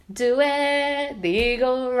Do it, the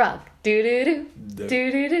eagle rock. Do do do.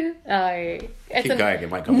 Do do do. Oh, Keep going, it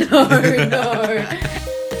might come. No, no.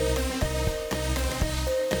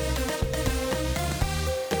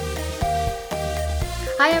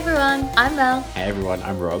 Hi everyone, I'm Mel. Hey everyone,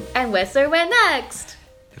 I'm Rob. And we're next.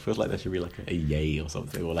 It feels like there should be like a yay or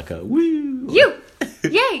something, or like a woo. You!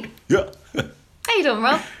 Yay! Yeah. How you doing,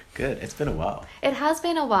 Rob? Good. It's been a while. It has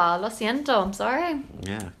been a while. Lo siento, I'm sorry.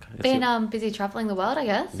 Yeah. Been busy travelling the world, I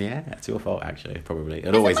guess. Yeah, it's your fault actually, probably.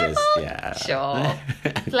 It always is. Yeah. Sure.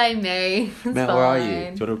 Blame me. It's Mel, where are you?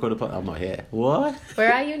 fine. Do you want to record a podcast? I'm not here. What?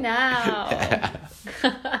 Where are you now?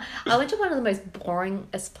 I went to one of the most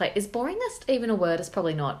boringest places. Is boringest even a word? It's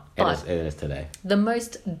probably not. But It is today. the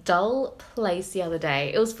most dull place the other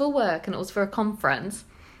day. It was for work and it was for a conference.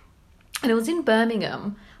 And it was in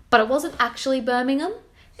Birmingham. But it wasn't actually Birmingham.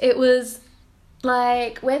 It was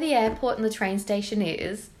like where the airport and the train station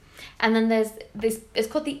is. And then there's this, it's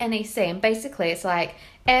called the NEC. And basically it's like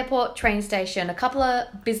airport, train station, a couple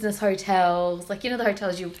of business hotels. Like, you know, the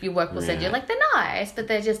hotels your work will send you. Yeah. Like, they're nice, but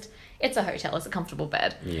they're just, it's a hotel. It's a comfortable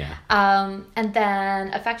bed. Yeah. And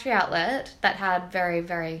then a factory outlet that had very,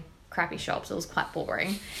 very crappy shops. It was quite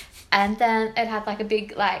boring. And then it had like a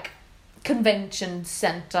big like convention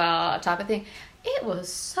center type of thing. It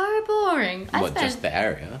was so boring. Just the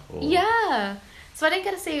area? Or... Yeah. So I didn't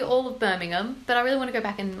get to see all of Birmingham, but I really want to go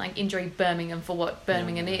back and like enjoy Birmingham for what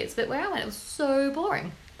Birmingham is. But where I went, it was so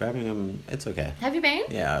boring. Birmingham, it's okay. Have you been?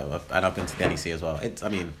 Yeah, and I've been to the NEC as well.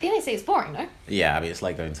 The NEC is boring, no? Yeah, it's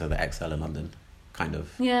like going to the XL in London, kind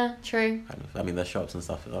of. Yeah, true. Kind of. There's shops and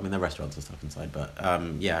stuff. There's restaurants and stuff inside, but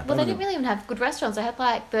yeah. Well, they didn't really even have good restaurants. They had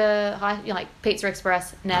like the like Pizza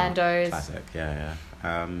Express, Nando's. Classic, yeah.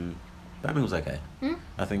 Birmingham was okay.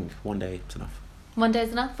 I think one day it's enough. One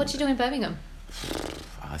day's enough. What did you do in Birmingham?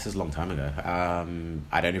 This is a long time ago.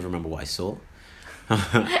 I don't even remember what I saw.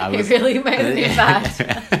 You really made me bad.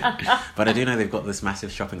 But I do know they've got this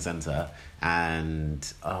massive shopping centre,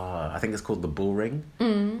 and I think it's called the Bull Ring,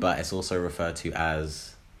 but it's also referred to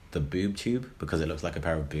as the Boob Tube because it looks like a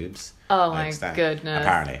pair of boobs. Oh my goodness.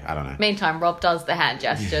 Apparently, I don't know. Meantime, Rob does the hand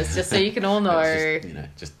gestures just so you can all know.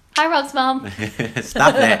 It's just Hi, Rob's mum.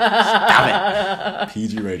 Stop it.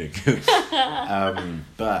 PG rating.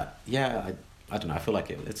 But yeah, I don't know. I feel like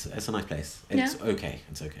it's a nice place. It's okay.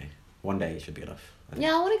 It's okay. One day should be enough.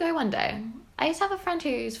 Yeah, I want to go one day. I used to have a friend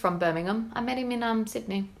who's from Birmingham. I met him in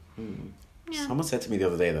Sydney. Yeah. Someone said to me the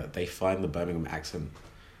other day that they find the Birmingham accent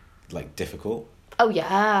like difficult. Oh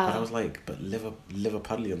yeah. And I was like, but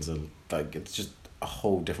Liverpudlians are like, it's just a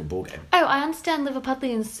whole different ballgame. Oh, I understand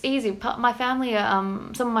Liverpudlians easy. My family,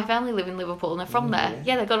 some of my family live in Liverpool and they're from there.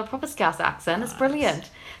 Yeah, they've got a proper Scouse accent. It's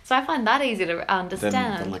brilliant. So I find that easy to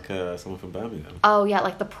understand. Then like someone from Birmingham. Oh yeah,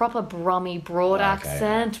 like the proper Brummy broad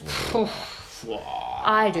accent. Yeah.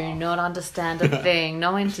 I do not understand a thing.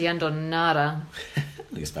 No entiendo nada.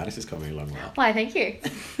 Your Spanish is coming along well. Why, thank you.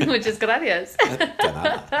 Which is good ideas.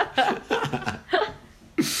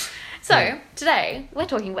 So, today, we're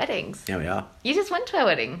talking weddings. Yeah, we are. You just went to a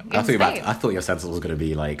wedding. I thought your sentence was going to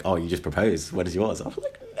be like, oh, you just proposed. When is yours? I was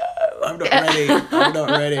like, no, I'm not ready. I'm not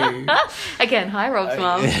ready. Again, hi, Rob's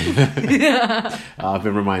mum. I've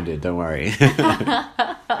been reminded. Don't worry.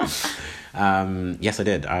 Yes, I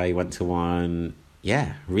did. I went to one,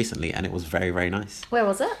 recently, and it was very, very nice. Where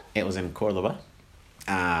was it? It was in Cordoba.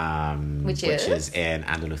 Which is in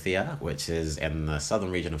Andalusia, which is in the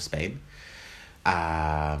southern region of Spain.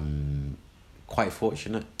 Quite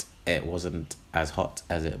fortunate it wasn't as hot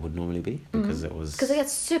as it would normally be because it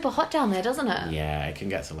gets super hot down there, doesn't it? Yeah, it can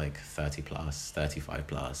get to like 30 plus, 35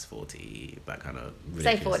 plus, 40, that kind of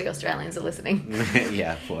ridiculous. Say 40 Australians are listening.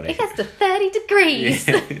 Yeah, 40. It gets to 30 degrees.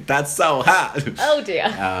 That's so hot. Oh dear.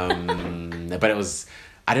 But it was,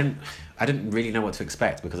 I didn't really know what to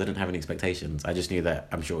expect because I didn't have any expectations. I just knew that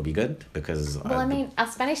I'm sure it would be good because... Well, our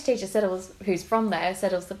Spanish teacher said who's from there,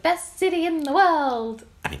 said it was the best city in the world.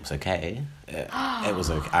 And it was okay. It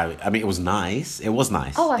was okay. I mean, it was nice. It was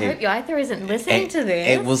nice. Oh, I hope your Aitha isn't listening to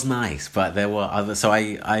this. It was nice, but there were other... So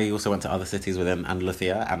I also went to other cities within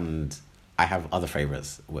Andalusia and I have other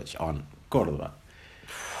favourites, which aren't Cordoba.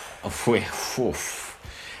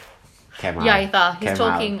 Yaitha, he's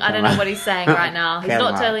talking. I don't know what he's saying right now. He's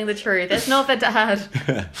not telling the truth. There's no offense to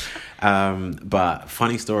add. But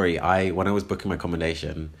funny story. When I was booking my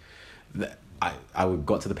accommodation, I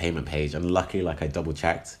got to the payment page, and luckily, I double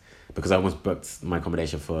checked because I almost booked my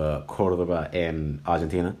accommodation for Cordoba in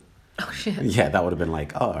Argentina. Oh shit. Yeah, that would have been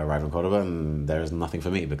like, oh, I arrived in Cordoba and there is nothing for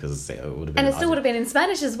me because it would have been. And it still would have been in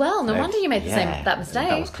Spanish as well. No wonder you made that mistake.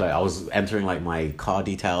 That was close. I was entering like my car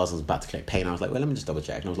details. I was about to click pay, and I was like, well, let me just double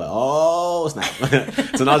check. And I was like, oh snap,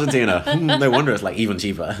 it's in Argentina. No wonder it's like even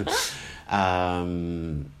cheaper.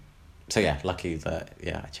 So yeah, lucky that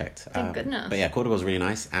I checked. Thank goodness. But yeah, Cordoba was really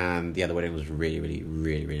nice, and the wedding was really, really,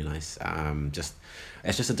 really, really nice.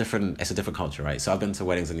 It's a different culture, right? So I've been to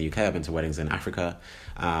weddings in the UK, I've been to weddings in Africa.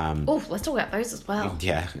 Let's talk about those as well.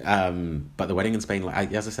 Yeah, but the wedding in Spain,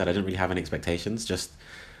 as I said, I didn't really have any expectations. Just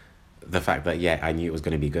the fact that I knew it was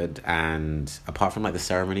going to be good, and apart from like the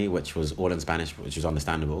ceremony, which was all in Spanish, which was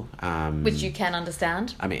understandable. Which you can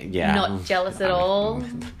understand. I mean, yeah, not jealous at all.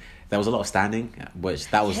 There was a lot of standing, which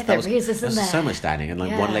that was so much standing, and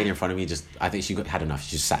like one lady in front of me I think she had enough.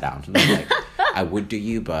 She just sat down. And I was like, I would do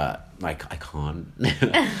you, but like I can't.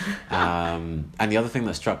 And the other thing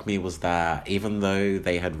that struck me was that even though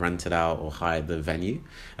they had rented out or hired the venue,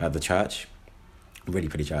 the church, really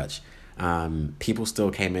pretty church, people still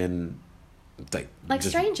came in. Like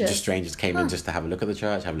strangers. Just strangers came in just to have a look at the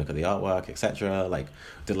church, have a look at the artwork, etc. Like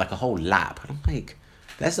did like a whole lap. And I'm like,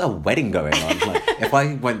 there's a wedding going on. Like, if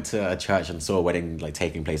I went to a church and saw a wedding like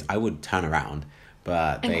taking place, I would turn around,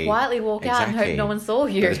 but they quietly walk out and hope no one saw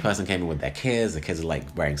you. But this person came in with their kids. The kids are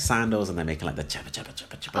like wearing sandals and they're making like the chappa chappa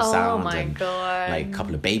chappa chappa sound. Oh my god! Like a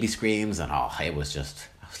couple of baby screams and it was just.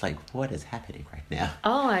 I was like, what is happening right now?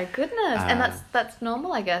 Oh my goodness! And that's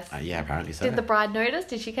normal, I guess. Yeah, apparently so. Did the bride notice?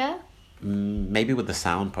 Did she care? Maybe with the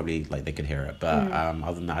sound, probably like they could hear it, but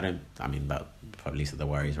other than that, that probably least of the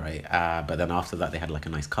worries, right? But then after that, they had like a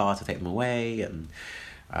nice car to take them away, and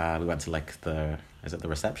we went to like the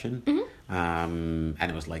reception, and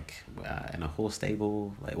it was like in a horse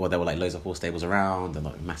stable. There were like loads of horse stables around, and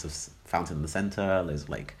like a massive fountain in the center. There's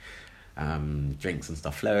like drinks and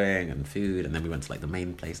stuff flowing and food, and then we went to like the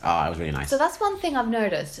main place. It was really nice. So that's one thing I've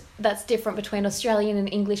noticed that's different between Australian and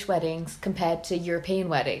English weddings compared to European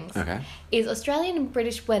weddings. Okay. Is Australian and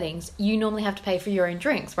British weddings, you normally have to pay for your own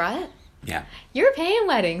drinks, right? Yeah. European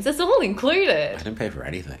weddings, it's all included. I didn't pay for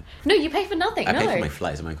anything. No, you pay for nothing. I paid for my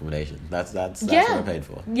flights and my accommodation. That's what I paid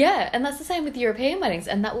for. Yeah, and that's the same with European weddings,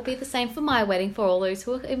 and that will be the same for my wedding for all those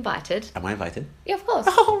who are invited. Am I invited? Yeah, of course.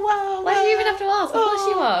 Oh wow! Why do you even have to ask? Of course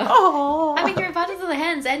you are. Oh. I mean, you're invited to the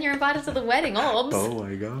hens and you're invited to the wedding, obs. Oh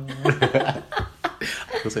my god!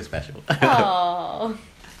 I feel so special. Oh.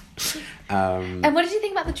 And what did you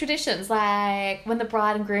think about the traditions? Like when the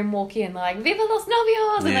bride and groom walk in, they're like "Viva los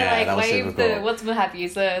novios," and they like wave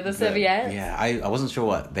the serviettes. Yeah, I wasn't sure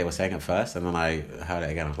what they were saying at first, and then I heard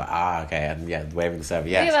it again. I was like, okay, and waving the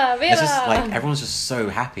serviettes. Viva, viva. It's just like everyone's just so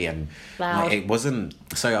happy, and like, it wasn't.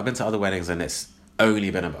 So I've been to other weddings, and it's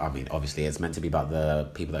only been obviously it's meant to be about the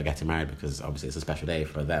people that are getting married because obviously it's a special day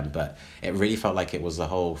for them, but it really felt like it was a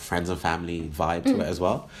whole friends and family vibe to it as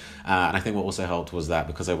well. And I think what also helped was that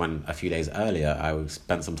because I went a few days earlier, I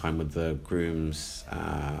spent some time with the groom's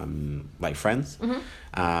like friends,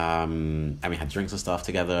 and we had drinks and stuff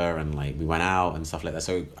together, and like we went out and stuff like that,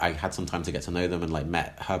 so I had some time to get to know them and like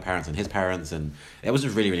met her parents and his parents, and it was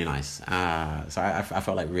just really, really nice. So I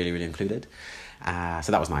felt like really, really included,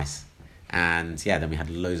 so that was nice. And then we had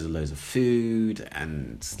loads of food,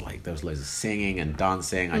 and like there was loads of singing and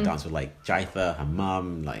dancing. I danced with like Jaitha, her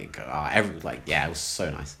mum, it was so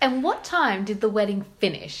nice. And what time did the wedding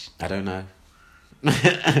finish? I don't know.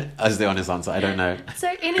 That's the honest answer. I don't know. So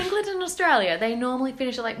in England and Australia, they normally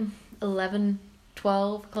finish at like 11,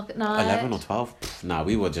 12 o'clock at night. 11 or 12? No,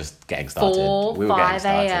 we were just getting started. 4, we were 5 getting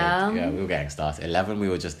started. a.m. Yeah, we were getting started.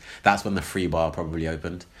 11, that's when the free bar probably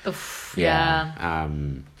opened. Oof,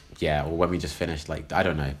 yeah. Or when we just finished, like, I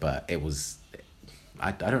don't know, but it was...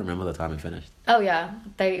 I don't remember the time it finished. Oh, yeah.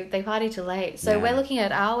 They partied till late. So we're looking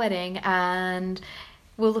at our wedding, and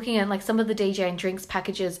we're looking at, like, some of the DJ and drinks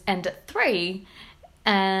packages end at 3,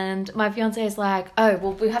 and my fiancé is like, oh,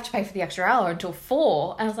 well, we have to pay for the extra hour until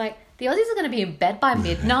 4. And I was like, the Aussies are going to be in bed by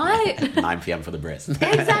midnight. 9 p.m. for the Brits.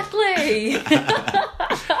 Exactly.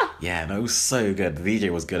 Yeah, no, it was so good. The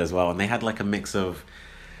DJ was good as well, and they had, like, a mix of...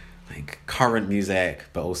 like current music,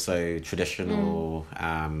 but also traditional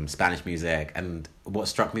Spanish music. And what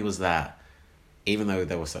struck me was that even though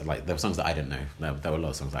there were songs that I didn't know, there were a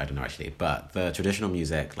lot of songs that I didn't know actually, but the traditional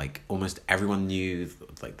music, like almost everyone knew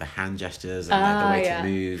like the hand gestures and like, the way to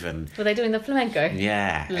move. And were they doing the flamenco?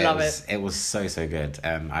 Yeah, Love it. It was so good.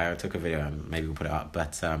 I took a video and maybe we'll put it up,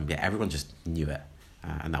 but everyone just knew it.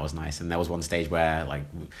 and that was nice. And there was one stage where like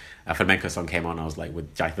a flamenco song came on. I was like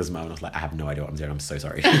with Jaitha's mum, and I was like, I have no idea what I'm doing. I'm so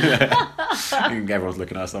sorry. And everyone's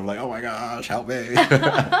looking at us. And I'm like, oh my gosh, help me.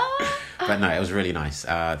 But no, it was really nice.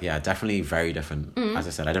 Yeah, definitely very different. As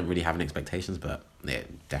I said, I didn't really have any expectations, but it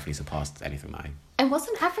definitely surpassed anything that I. And what's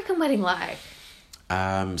an African wedding like?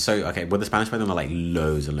 So okay, with the Spanish wedding, there are like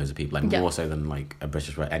loads and loads of people, like more so than like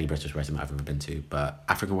any British wedding that I've ever been to. But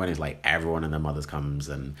African weddings, like everyone and their mothers comes,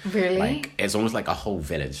 and really, like it's almost like a whole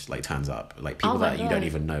village like turns up, like people that you don't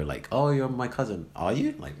even know. Like, oh, you're my cousin, are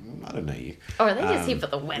you? Like, I don't know you. Or are they just here for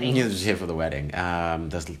the wedding? Yeah, just here for the wedding.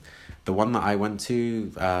 There's the one that I went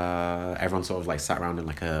to. Everyone sort of like sat around in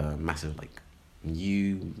like a massive like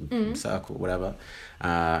circle, whatever,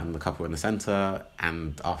 and the couple in the center,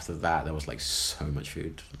 and after that there was like so much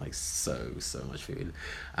food, like so much food.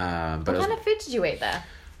 But what kind of food did you eat there?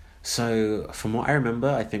 So from what I remember,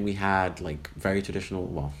 I think we had like very traditional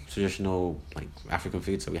like African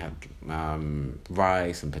food. So we had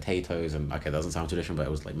rice and potatoes, and okay, that doesn't sound traditional, but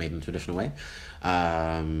it was like made in a traditional way.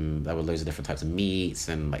 There were loads of different types of meats,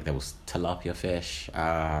 and like there was tilapia fish.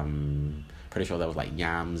 Pretty sure there was like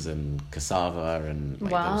yams and cassava, and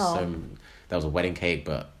like there was a wedding cake,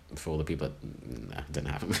 but for all the people that didn't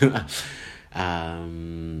happen.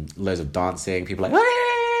 Loads of dancing, people like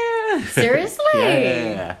seriously?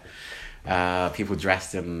 yeah. People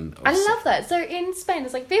dressed in. I love that. So in Spain,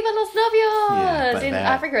 it's like "Viva los novios." In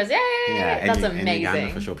Africa, it's yay! Yeah, that's amazing. In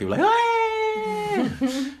Uganda, for sure, people like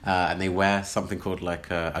 "Hey!" And they wear something called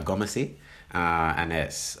like a gomesi, and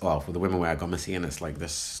it's for the women wear a gomesi, and it's like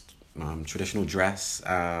this traditional dress,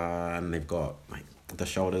 and they've got like the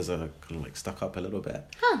shoulders are kind of like stuck up a little bit,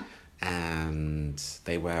 and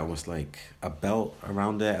they wear almost like a belt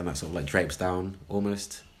around it, and that sort of like drapes down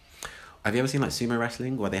almost. Have you ever seen like sumo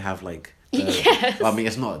wrestling where they have like yes. Well, I mean,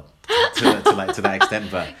 it's not to that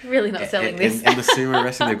extent, but really not selling this. In the sumo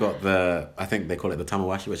wrestling, they've got I think they call it the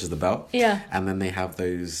tamawashi, which is the belt. Yeah. And then they have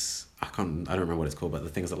those. I don't remember what it's called, but the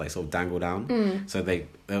things that like sort of dangle down. So they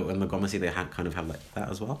in the gomesi they kind of have like that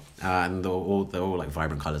as well, and they're all like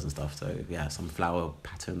vibrant colors and stuff. So yeah, some flower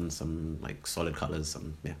patterns, some like solid colors,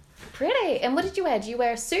 some Pretty. And what did you wear? Do you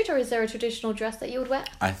wear a suit, or is there a traditional dress that you would wear?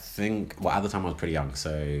 I think at the time I was pretty young,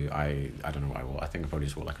 so I don't know what I wore. I think I probably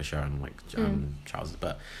just wore like a shirt and like trousers,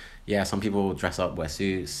 but. Yeah, some people dress up, wear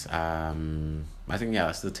suits. I think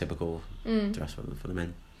that's the typical dress for the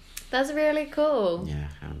men. That's really cool. Yeah,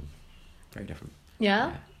 very different.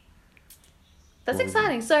 Yeah? That's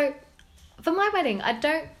exciting. So, for my wedding, I'm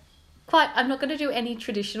not going to do any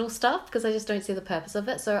traditional stuff because I just don't see the purpose of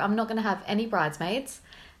it. So, I'm not going to have any bridesmaids.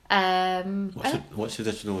 What's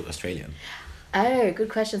traditional Australian? Oh, good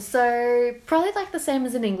question. So, probably like the same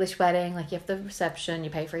as an English wedding. Like, you have the reception, you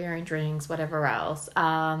pay for your own drinks, whatever else.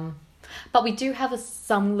 But we do have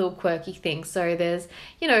some little quirky things. So there's,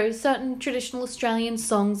 certain traditional Australian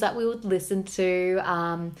songs that we would listen to.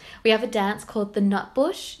 We have a dance called the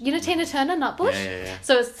Nutbush. You know Tina Turner, Nutbush? Yeah.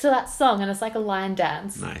 So it's to that song, and it's like a line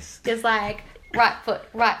dance. Nice. It's like right foot,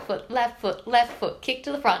 left foot, kick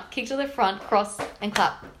to the front, cross and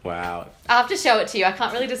clap. Wow. I'll have to show it to you. I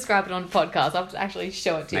can't really describe it on a podcast. I'll have to actually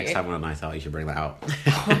show it to you. Next time on a night out, you should bring that out.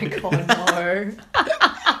 Oh my God, no.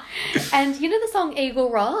 And you know the song Eagle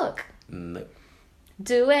Rock? No.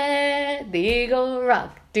 Do it, the Eagle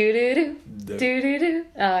Rock. Do do do. Do do do.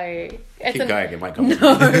 Oh, keep going, it might come. No.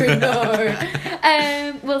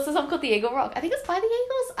 Well, it's a song called The Eagle Rock. I think it's by the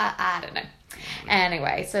Eagles. I don't know.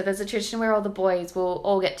 Anyway, so there's a tradition where all the boys will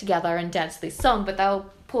all get together and dance to this song, but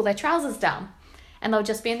they'll pull their trousers down and they'll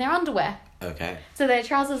just be in their underwear. Okay. So their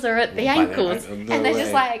trousers are at the ankles and they're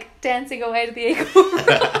just like dancing away to the Eagle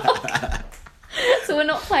Rock. So we're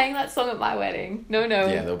not playing that song at my wedding. No.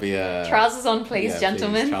 Yeah, there'll be a... Trousers on, please,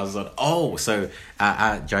 gentlemen. Please, trousers on. Oh, so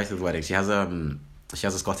at Joyce's wedding, she has a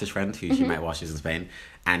Scottish friend who she met while she was in Spain,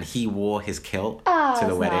 and he wore his kilt to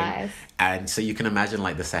the wedding. Nice. And so you can imagine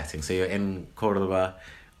like the setting. So you're in Cordoba,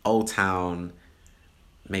 old town,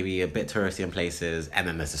 maybe a bit touristy in places, and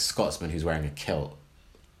then there's a Scotsman who's wearing a kilt.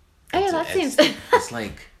 Oh yeah, that seems... It's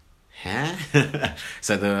like... Huh?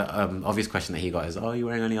 So the obvious question that he got is, "Oh, are you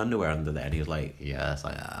wearing any underwear under there?" And he was like, "Yes,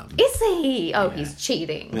 I am." Is he? Oh, yeah. He's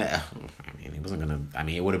cheating. Yeah, I mean, he wasn't gonna. I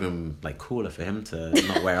mean, it would have been like cooler for him to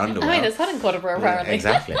not wear underwear. I mean, it's hot in Cordoba apparently.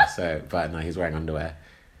 Exactly. So, but no, he's wearing underwear.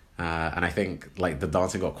 And I think like the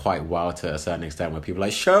dancing got quite wild to a certain extent where people were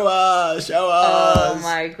like, show us. Oh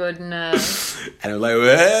my goodness. And it was like,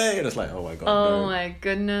 hey, and it's like, oh my God. Oh no. My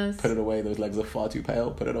goodness. Put it away. Those legs are far too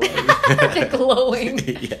pale. Put it away. They're glowing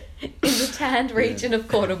in the tanned region of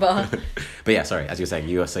Cordoba. But yeah, sorry, as you're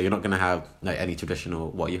saying, so you're not going to have like any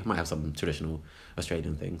traditional, you might have some traditional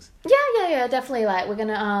Australian things. Yeah. yeah, definitely. Like, we're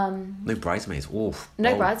gonna No bridesmaids. Oof.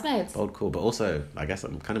 No bridesmaids. Bold, cool. But also, I guess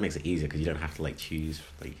it kind of makes it easier because you don't have to like choose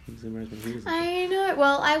like who's the bridesmaid. I know.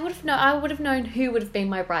 Well, I would have known who would have been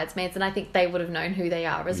my bridesmaids, and I think they would have known who they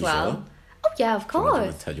are as well. Sure? Oh yeah, of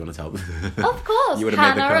course. Do you want to tell them? Of course. You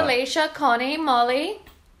Hannah, Alicia, Connie, Molly.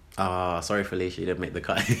 Sorry for Alicia, you didn't make the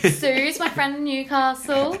cut. Sue's my friend in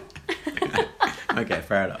Newcastle. Okay,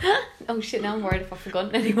 fair enough. Oh shit, now I'm worried if I've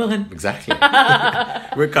forgotten anyone. Exactly.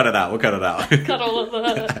 We'll cut it out. Cut all of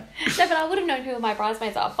that. No, but I would have known who my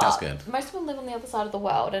bridesmaids are. But that's good. Most of them live on the other side of the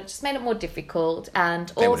world, and it just made it more difficult. And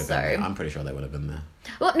they also, I'm pretty sure they would have been there.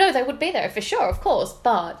 Well, no, they would be there for sure, of course.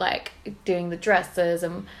 But like doing the dresses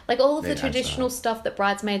and like all of the traditional stuff that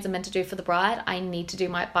bridesmaids are meant to do for the bride, I need to do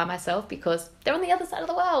by myself because they're on the other side of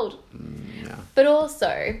the world. Yeah. But also,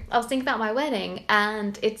 I was thinking about my wedding,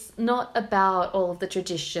 and it's not about all of the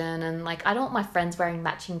tradition and like I don't want my friends wearing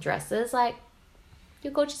matching dresses. Like,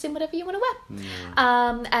 you're gorgeous in whatever you want to wear.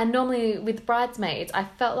 Yeah. And normally with bridesmaids, I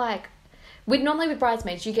felt like with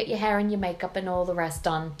bridesmaids, you get your hair and your makeup and all the rest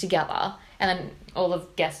done together, and then all the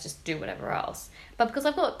guests just do whatever else. But because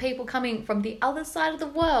I've got people coming from the other side of the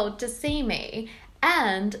world to see me,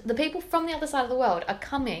 and the people from the other side of the world are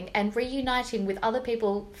coming and reuniting with other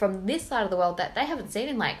people from this side of the world that they haven't seen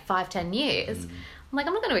in like 5-10 years. I'm like,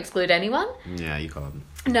 I'm not going to exclude anyone. Yeah, you can't.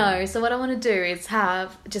 No, so what I want to do is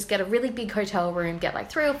just get a really big hotel room, get like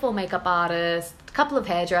 3 or 4 makeup artists, a couple of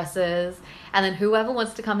hairdressers, and then whoever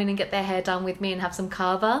wants to come in and get their hair done with me and have some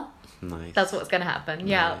kava. Nice. That's what's going to happen.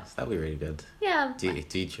 Yeah. Nice. That'll be really good. Yeah. Do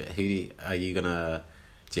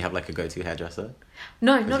you have like a go-to hairdresser?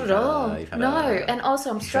 No, not at all. No, and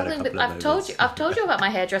also I'm struggling with. I've told you about my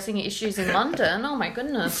hairdressing issues in London. Oh my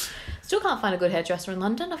goodness, still can't find a good hairdresser in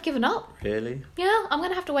London. I've given up. Really? Yeah, I'm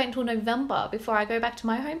gonna have to wait until November before I go back to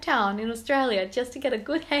my hometown in Australia just to get a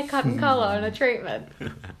good haircut and colour and a treatment.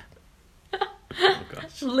 Oh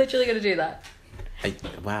gosh. I'm literally gonna do that.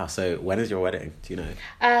 Wow. So when is your wedding? Do you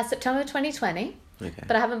know? September 2020. Okay.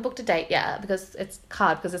 But I haven't booked a date yet because it's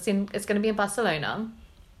hard because it's going to be in Barcelona.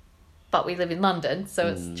 But we live in London, so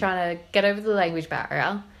it's trying to get over the language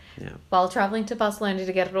barrier while travelling to Barcelona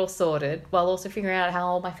to get it all sorted, while also figuring out how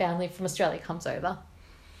all my family from Australia comes over.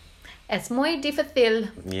 Es muy difícil.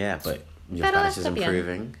 Yeah, but your Spanish is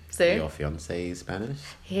improving. So? Your fiancé is Spanish.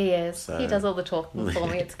 He is. So... He does all the talking for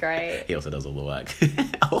me. It's great. He also does all the work. He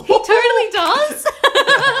totally does.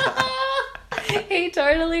 He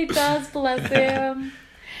totally does, bless him.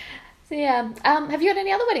 So yeah. Have you had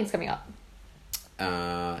any other weddings coming up?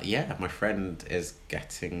 Yeah, my friend is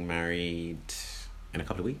getting married in a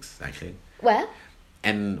couple of weeks, actually. Where?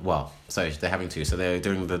 So they're having 2. So they're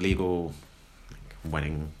doing the legal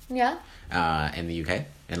wedding. Yeah. In the UK,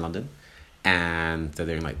 in London, and they're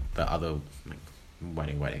doing like the other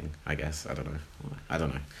wedding. I guess I don't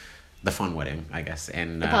know. The fun wedding, I guess,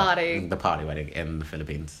 in the party wedding in the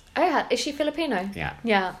Philippines. Oh, is she Filipino?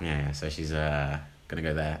 Yeah. So she's gonna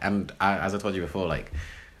go there, and as I told you before, like.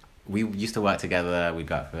 We used to work together. We'd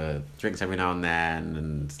go out for drinks every now and then,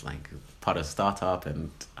 and like part of a startup,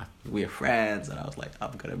 and we were friends. And I was like,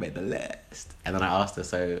 I'm gonna make the list. And then I asked her,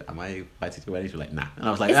 "So, am I invited to your wedding?" She was like, "Nah." And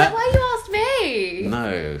I was like, "Is that why you asked me?"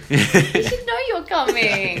 No. You should know you're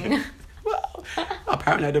coming. Well,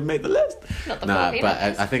 apparently I didn't make the list. Not the but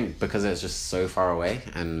I think because it's just so far away,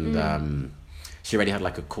 and she already had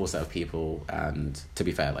like a core set of people. And to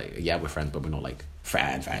be fair, like we're friends, but we're not like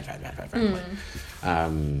friends.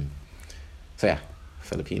 So yeah,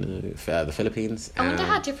 the Philippines. I wonder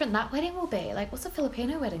how different that wedding will be. Like, what's a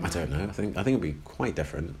Filipino wedding like? I don't know. I think it'll be quite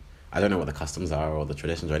different. I don't know what the customs are or the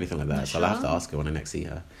traditions or anything like that. So I'll have to ask her when I next see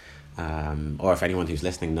her. Or if anyone who's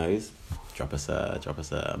listening knows, drop us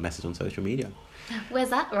a message on social media. Where's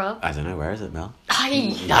that, Rob? I don't know. Where is it, Mel?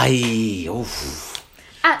 Aye. Oof.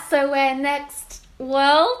 At So Where Next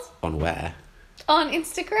World. On where? On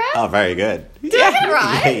Instagram. Oh, very good. Did I get it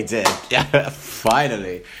right? Yeah, you did. Yeah,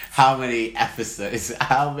 finally. How many episodes?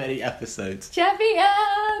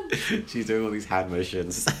 Champion! She's doing all these hand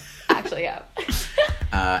motions. Actually, yeah.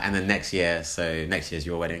 And then next year's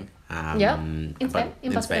your wedding. In Spain,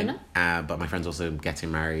 in Barcelona. But my friend's also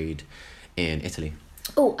getting married in Italy.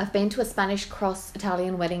 Oh, I've been to a Spanish cross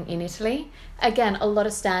Italian wedding in Italy. Again, a lot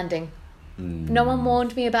of standing. No one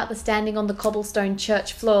warned me about the standing on the cobblestone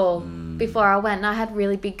church floor before I went, and I had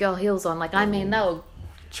really big girl heels on. Like, I mean, they were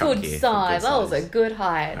good size. That was a good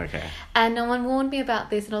height. Okay. And no one warned me about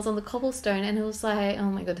this, and I was on the cobblestone, and it was like, oh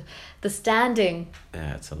my god, the standing.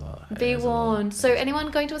 Yeah, it's a lot. Be warned. So anyone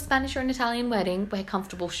going to a Spanish or an Italian wedding, wear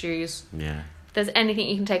comfortable shoes. Yeah. If there's anything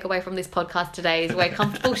you can take away from this podcast today is wear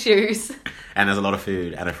comfortable shoes. And there's a lot of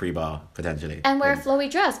food and a free bar, potentially. And wear a flowy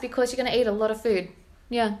dress because you're going to eat a lot of food.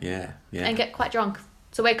 Yeah. Yeah, yeah. And get quite drunk.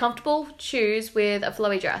 So wear comfortable shoes with a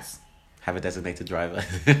flowy dress. Have a designated driver.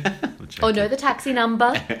 Or know the taxi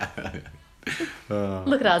number.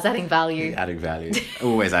 Look at us adding value. Adding value.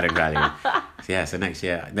 Always adding value. Yeah, so next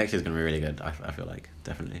year's going to be really good, I feel like.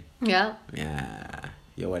 Definitely. Yeah. Yeah.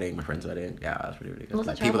 Your wedding, my friend's wedding. Yeah, that's really, really good. Lots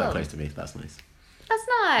Like, of people that are travel. close to me, that's nice. That's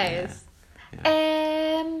nice.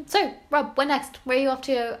 Yeah. So, Rob, where next? Where are you off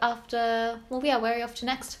to after... Well, yeah, where are you off to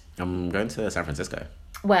next? I'm going to San Francisco.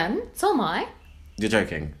 When? So am I. You're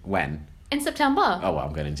joking. When? In September. Oh, well,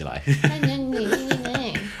 I'm going in July.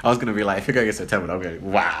 I was going to be like, if you're going in September, I'm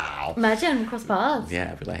going, wow. Imagine, cross paths.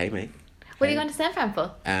 Yeah, I'd be like, hey, mate. What are you going to San Fran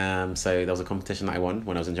for? So there was a competition that I won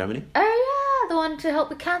when I was in Germany. Oh, yeah, the one to help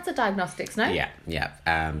with cancer diagnostics, no? Yeah.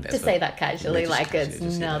 Just say that casually, Yeah, just like casually, it's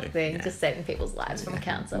just, you know, nothing. yeah. Just saving people's lives from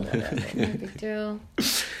cancer. Whatever. No big deal.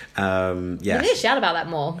 Yeah. You need to shout about that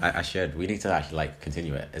more. I should. We need to actually like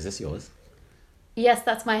continue it. Is this yours? Yes,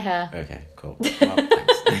 that's my hair. Okay, cool. Well,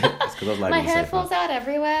 thanks. It's 'cause I was like, My being hair safe, falls out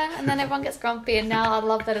everywhere, and then everyone gets grumpy. And now I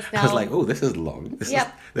love that it's now. I was like, oh, this is long. This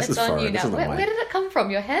Yep, this it's is on foreign. you This now. is not mine. Where did it come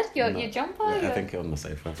from? Your head? Your jumper? Yeah, Your... I think on the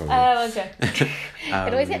sofa. Probably. Oh, okay. It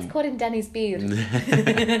always gets caught in Danny's beard.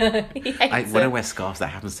 He hates When I it. wear scarves, that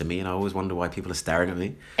happens to me, and I always wonder why people are staring at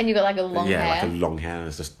me. And you got like a long Yeah, hair. like a long hair.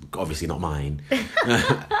 It's just obviously not mine.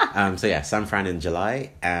 So yeah, San Fran in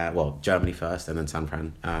July. Well, Germany first, and then San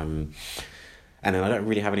Fran. And then I don't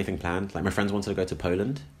really have anything planned. Like my friends wanted to go to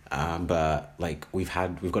Poland, but like we've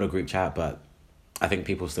got a group chat, but I think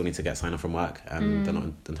people still need to get signed up from work, and they're not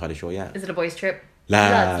entirely sure yet. Is it a boys' trip?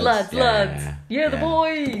 Lads. Yeah, the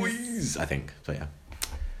boys. I think so. Yeah,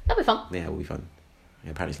 That'll be fun. yeah, it will be fun.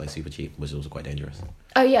 Yeah, apparently it's like super cheap, which is also quite dangerous.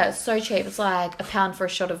 Oh yeah, it's so cheap. It's like £1 for a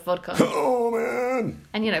shot of vodka. Oh man!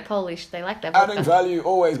 And you know, Polish, they like their vodka. Adding value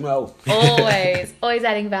always, Mel. Always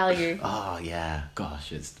adding value. Oh yeah,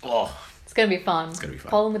 gosh, it's It's gonna be fun. It's gonna be fun.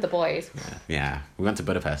 Poland with the boys. yeah. We went to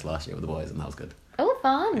Budapest last year with the boys, and that was good. Oh,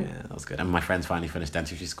 fun. Yeah, that was good. And my friend's finally finished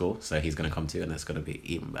dentistry school, so he's gonna come too, and it's gonna be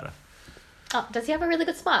even better. Oh, does he have a really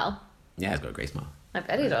good smile? Yeah, he's got a great smile. I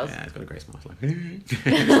bet he does. Yeah, he's got a great smile. It's like,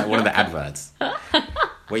 it's like one of the adverts. Where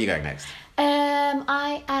are you going next?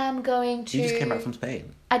 I am going to. You just came back from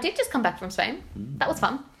Spain. I did just come back from Spain. That was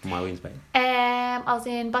fun. Why were you in Spain? I was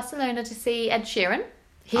in Barcelona to see Ed Sheeran.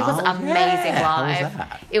 He was Oh, amazing yeah. How live. was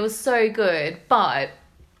that? It was so good. But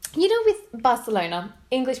you know, with Barcelona,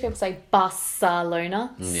 English people say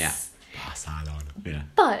Barcelona. Yeah. Barcelona. Yeah.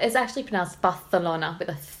 But it's actually pronounced Barcelona with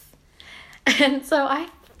a th. And so I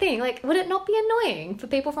think, like, would it not be annoying for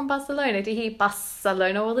people from Barcelona to hear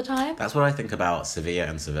Barcelona all the time? That's what I think about Sevilla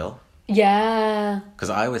and Seville. Yeah. Because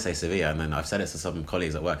I always say Sevilla, and then I've said it to some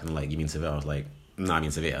colleagues at work, and they're like, you mean Seville? I was like, no, I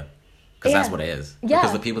mean Sevilla. Because that's Yeah. what it is. Yeah.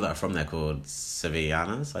 Because the people that are from there are called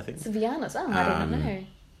Sevillanas, I think. Sevillanas. Oh, I didn't know.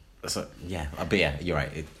 So, yeah. But yeah, you're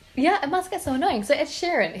right. Yeah, it must get so annoying. So Ed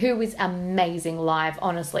Sheeran, who is amazing live,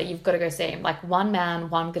 honestly, you've got to go see him. Like, one man,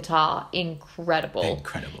 one guitar, incredible.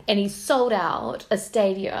 Incredible. And he sold out a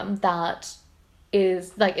stadium that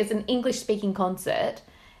is, like, it's an English-speaking concert,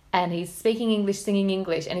 and he's speaking English, singing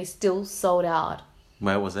English, and he still sold out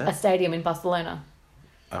Where was it? a stadium in Barcelona.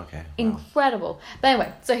 Okay. Wow. Incredible. But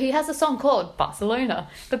anyway, so he has a song called Barcelona.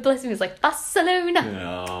 But bless him, he's like,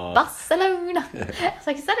 Barcelona, Oh. Barcelona. It's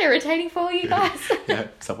like, is that irritating for you guys? Yeah,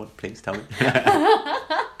 someone, please tell me.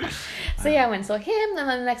 So yeah, I went and saw him, and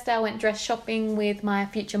then the next day I went dress shopping with my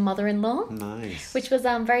future mother-in-law, Nice. which was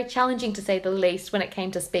very challenging to say the least when it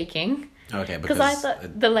came to speaking. Okay, Because I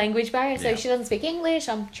thought the language barrier, so yeah. she doesn't speak English,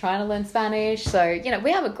 I'm trying to learn Spanish, so, you know,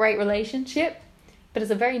 we have a great relationship, but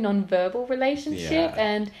it's a very non-verbal relationship, Yeah.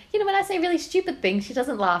 and, you know, when I say really stupid things, she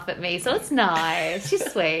doesn't laugh at me, so it's nice, she's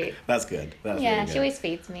sweet. That's good. That's Yeah, really she good. always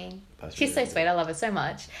feeds me. That's She's really so sweet. I love her so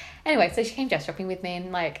much. Anyway, so she came dress shopping with me,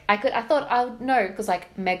 and like I thought I would know, because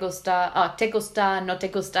like me gusta, te gusta, no te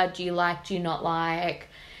gusta, do you like, do you not like?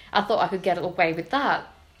 I thought I could get away with that.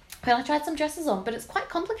 And I tried some dresses on, but it's quite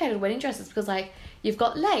complicated wedding dresses, because like you've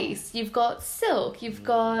got lace, you've got silk, you've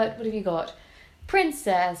got, what have you got?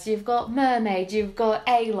 Princess, you've got mermaid, you've got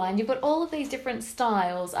A-line, you've got all of these different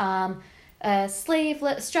styles.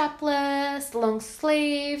 Sleeveless, strapless, long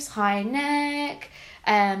sleeves, high neck.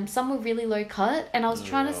 Some were really low cut, and I was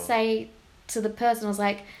trying to say to the person, I was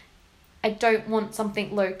like, I don't want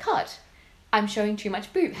something low cut. I'm showing too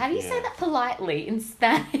much boob. How do you say Yeah. that politely in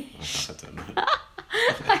Spanish? I don't know.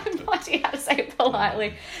 I have no idea how to say it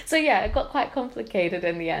politely. So yeah, it got quite complicated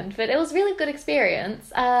in the end, but it was a really good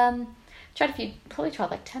experience. Probably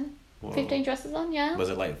tried like 10, Wow. 15 dresses on, yeah. Was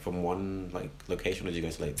it like from one like location, or did you go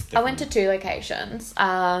to like? I went to different- 2 locations.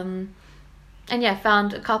 And yeah,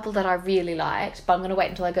 found a couple that I really liked, but I'm going to wait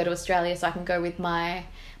until I go to Australia so I can go with my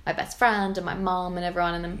my best friend and my mum and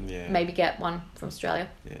everyone, and then maybe get one from Australia.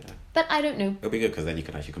 Yeah. But I don't know. It'll be good because then you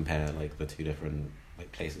can actually compare like the two different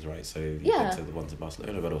like places, right? So you go to the ones in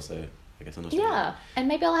Barcelona, but also I guess in Australia. Yeah, and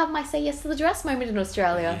maybe I'll have my say yes to the dress moment in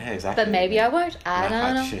Australia. Yeah, exactly. But maybe I won't. I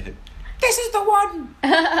don't know. Shit. This is the one.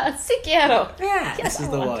 Si quiero. Yeah, yes, this is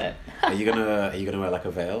the one. Are you gonna wear like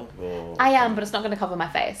a veil or? I am, but it's not gonna cover my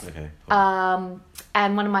face. Okay. Cool.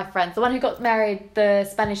 And one of my friends, the one who got married, the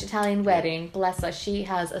Spanish-Italian wedding, bless her, she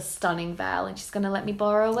has a stunning veil, and she's gonna let me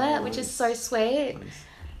borrow it, which is so sweet. Nice.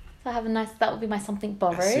 So I have that would be my something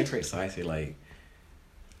borrowed. That's super exciting, like.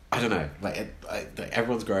 I don't know, like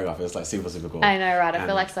everyone's growing up. It's like super cool. I know, right? I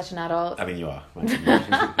feel like such an adult. I mean, you are.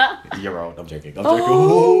 You're old. I'm joking. Ooh,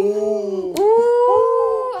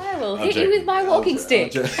 I will hit you with my walking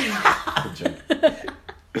stick. I'm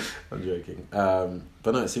joking.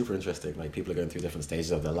 But no, it's super interesting. Like people are going through different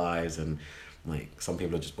stages of their lives, and like some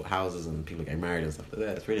people have just bought houses, and people are getting married and stuff like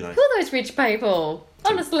that. It's really nice. Who are those rich people?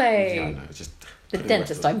 Honestly. Yeah, I know. It's just. The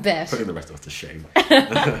dentist, I bet. Putting the rest of us to shame. But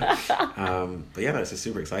yeah, no, it's just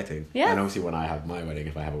super exciting. Yeah. And obviously when I have my wedding,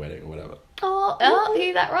 if I have a wedding or whatever. Oh,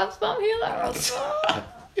 hear that, Rob's mum? Hear that, Rob's mum?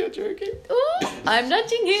 You're joking. Ooh, I'm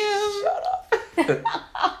nudging him. Shut up.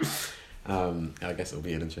 I guess it'll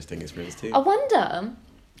be an interesting experience too. I wonder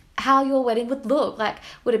how your wedding would look. Like,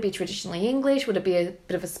 would it be traditionally English? Would it be a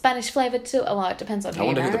bit of a Spanish flavour to it? Well, it depends on who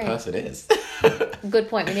you marry. I wonder who the person is. Good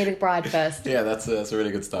point. We need a bride first. Yeah, that's a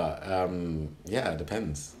really good start. Yeah, it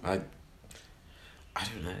depends. I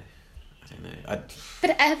don't know.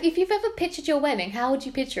 But if you've ever pictured your wedding, how would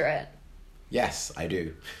you picture it? Yes, I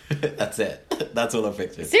do. That's it. That's all I've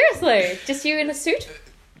pictured. Seriously? Just you in a suit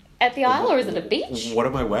at the aisle, or is it a beach? What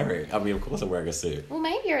am I wearing? I mean, of course I'm wearing a suit. Well,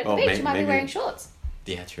 maybe you're at the beach. You might be wearing shorts.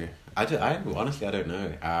 Yeah, true. Honestly, I don't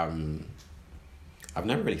know. I've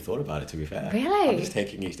never really thought about it, to be fair. Really? I'm just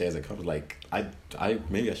taking each day as it comes. Like,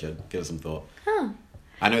 maybe I should give it some thought. Huh.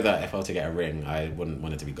 I know that if I were to get a ring, I wouldn't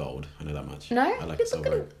want it to be gold. I know that much. No? I like a silver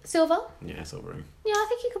ring. Silver? Yeah, silver ring. Yeah, I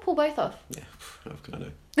think you could pull both off. Yeah, I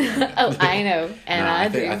know. Oh, I know. And no, I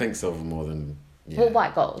do. I think silver more than... Yeah. Well,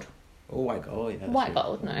 white gold. Oh, white gold, yeah. White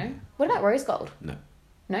gold, no. What about rose gold? No.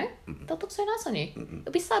 No? Mm-mm. That looks so nice on you. Mm-mm.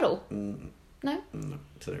 It'll be subtle. Mm-mm. No? No,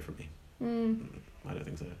 it's no for me. I don't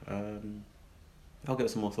think so. I'll give it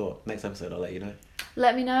some more thought. Next episode, I'll let you know.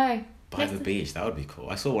 Let me know. By the beach, that would be cool.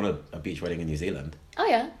 I saw a beach wedding in New Zealand. Oh,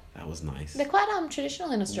 yeah? That was nice. They're quite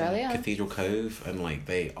traditional in Australia. Yeah, Cathedral Cove, and like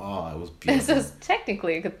it was beautiful. This is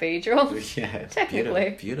technically a cathedral. Yeah,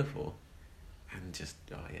 technically. Beautiful. And just,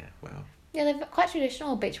 wow. Yeah, they're quite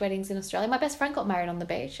traditional beach weddings in Australia. My best friend got married on the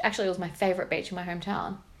beach. Actually, it was my favourite beach in my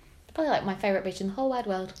hometown. Probably like my favourite beach in the whole wide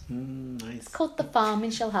world. Nice. It's called The Farm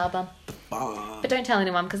in Shell Harbour. The Farm. But don't tell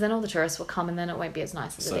anyone, because then all the tourists will come and then it won't be as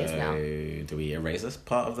nice as it is now. So, do we erase this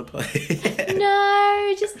part of the play?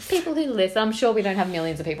 No, just people who listen. I'm sure we don't have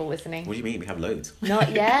millions of people listening. What do you mean? We have loads. Not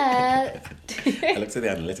yet. I looked at the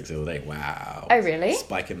analytics the other day. Wow. Oh, really?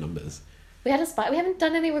 Spike in numbers. We had a spike. We haven't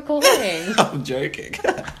done any recording. I'm joking.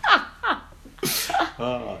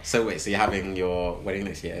 So wait, so you're having your wedding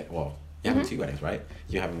next year? Well, you're having two weddings, right?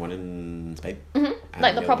 You're having one in Spain? Mm-hmm.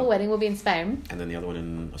 Like the proper wedding will be in Spain. And then the other one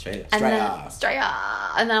in Australia? Australia!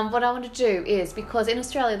 And then what I want to do is, because in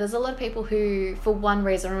Australia there's a lot of people who, for one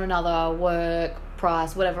reason or another, work,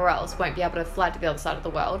 price, whatever else, won't be able to fly to the other side of the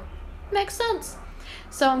world. Makes sense.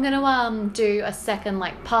 So I'm going to do a second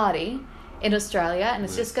party in Australia, and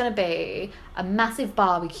it's just going to be a massive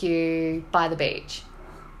barbecue by the beach.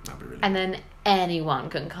 That'd be really and then anyone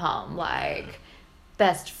can come, like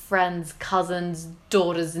best friends, cousins,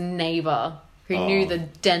 daughter's neighbour who knew the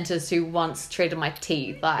dentist who once treated my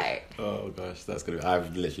teeth. Oh gosh, that's gonna be...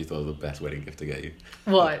 I've literally thought of the best wedding gift to get you.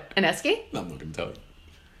 What? An esky? No, I'm not gonna tell you.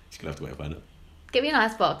 Just gonna have to wait and find it. Get me an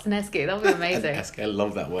icebox, an esky. That would be amazing. An esky, I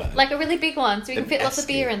love that word. Like a really big one, so we can fit lots of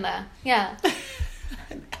beer in there. Yeah.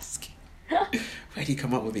 An esky. Where do you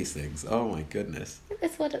come up with these things? Oh my goodness.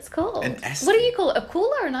 That's what it's called. An esky. What do you call it? A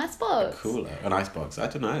cooler or an icebox? A cooler. An icebox. I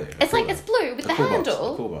don't know. It's like, it's blue with the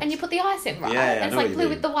handle, and you put the ice in, right? Yeah, and it's like blue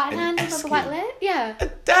with the white handle and the white lid. Yeah. A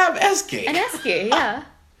damn esky. An esky, yeah.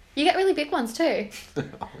 You get really big ones too. Oh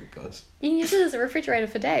my gosh. You can use it as a refrigerator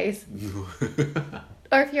for days.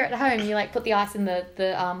 Or if you're at home, you put the ice in the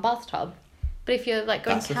bathtub. But if you're going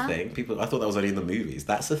That's a thing. I thought that was only in the movies.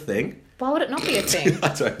 That's a thing. Why would it not be a thing?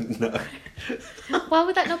 I don't know. Why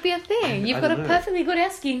would that not be a thing? You've got a perfectly good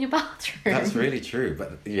esky in your bathroom. That's really true.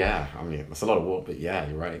 But yeah, I mean, it's a lot of water, but yeah,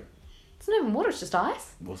 you're right. It's not even water, it's just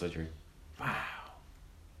ice. Also true. Wow.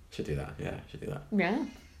 Should do that. Yeah, should do that. Yeah.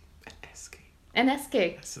 An esky. An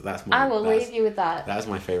esky. That's I will leave you with that. That's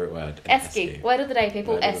my favourite word. Esky. Word of the day,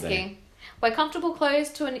 people. Esky. Wear comfortable clothes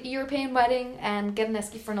to an European wedding and get an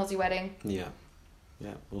esky for an Aussie wedding. Yeah.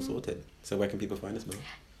 Yeah, all sorted. So where can people find us, Mel?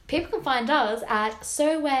 People can find us at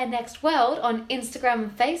So Where Next World on Instagram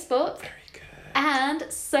and Facebook. Very good.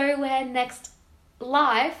 And So Where Next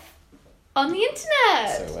Life on the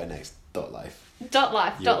internet. So where next .life.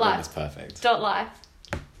 .life. Your one .life. is perfect. .life.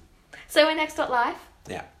 So Where Next .life.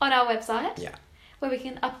 Yeah. On our website. Yeah. Where we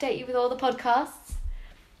can update you with all the podcasts.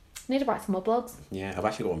 I need to write some more blogs. Yeah, I've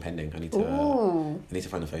actually got one pending. I need to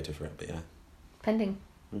find a photo for it, but yeah. Pending.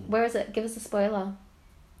 Mm-hmm. Where is it? Give us a spoiler.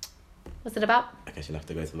 What's it about? I guess you'll have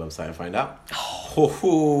to go to the website and find out.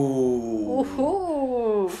 Oh,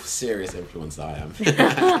 serious influencer I am.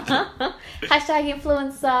 Hashtag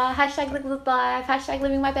influencer. Hashtag live with life. Hashtag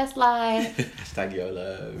living my best life. Hashtag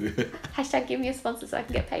YOLO. Hashtag give me a sponsor so I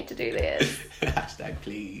can get paid to do this. Hashtag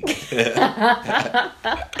please.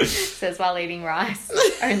 Says while eating rice.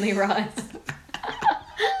 Only rice.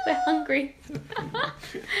 We're hungry.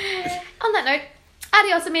 On that note,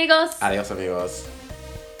 adios amigos. Adios amigos.